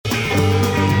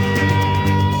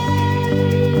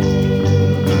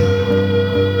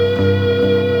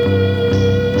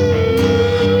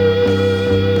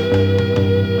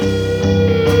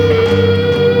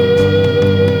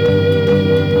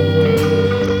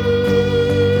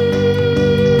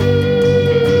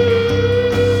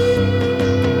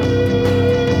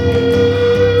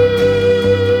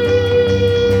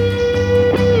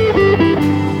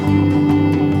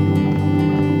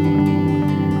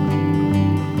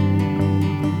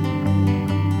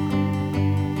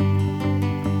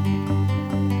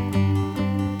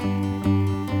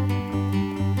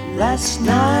Last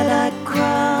night I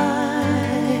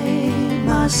cried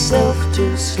myself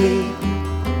to sleep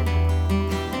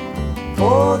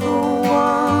for the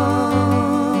one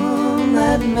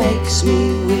that makes me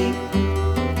weep.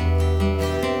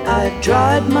 I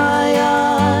dried my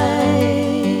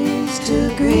eyes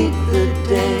to greet the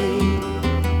day.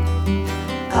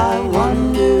 I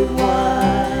wondered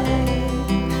why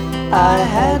I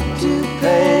had to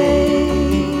pay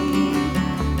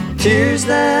tears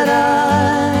that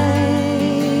I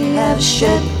have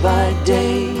shed by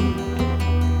day.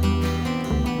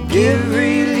 Give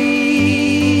relief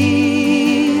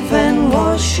and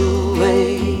wash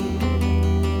away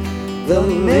the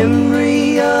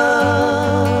memory of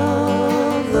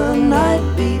the night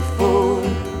before.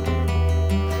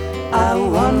 I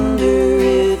wonder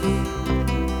if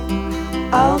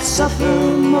I'll suffer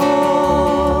more.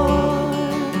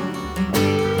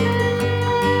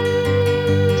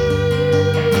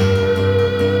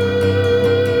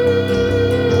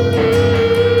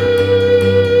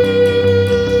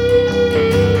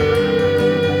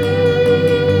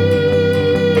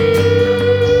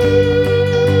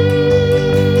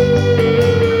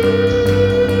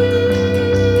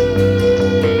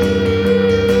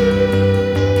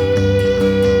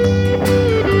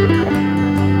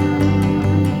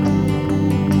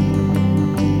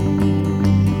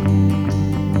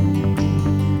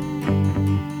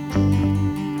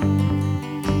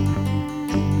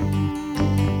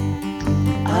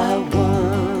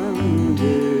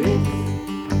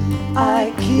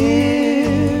 I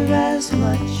care as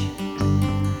much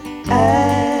as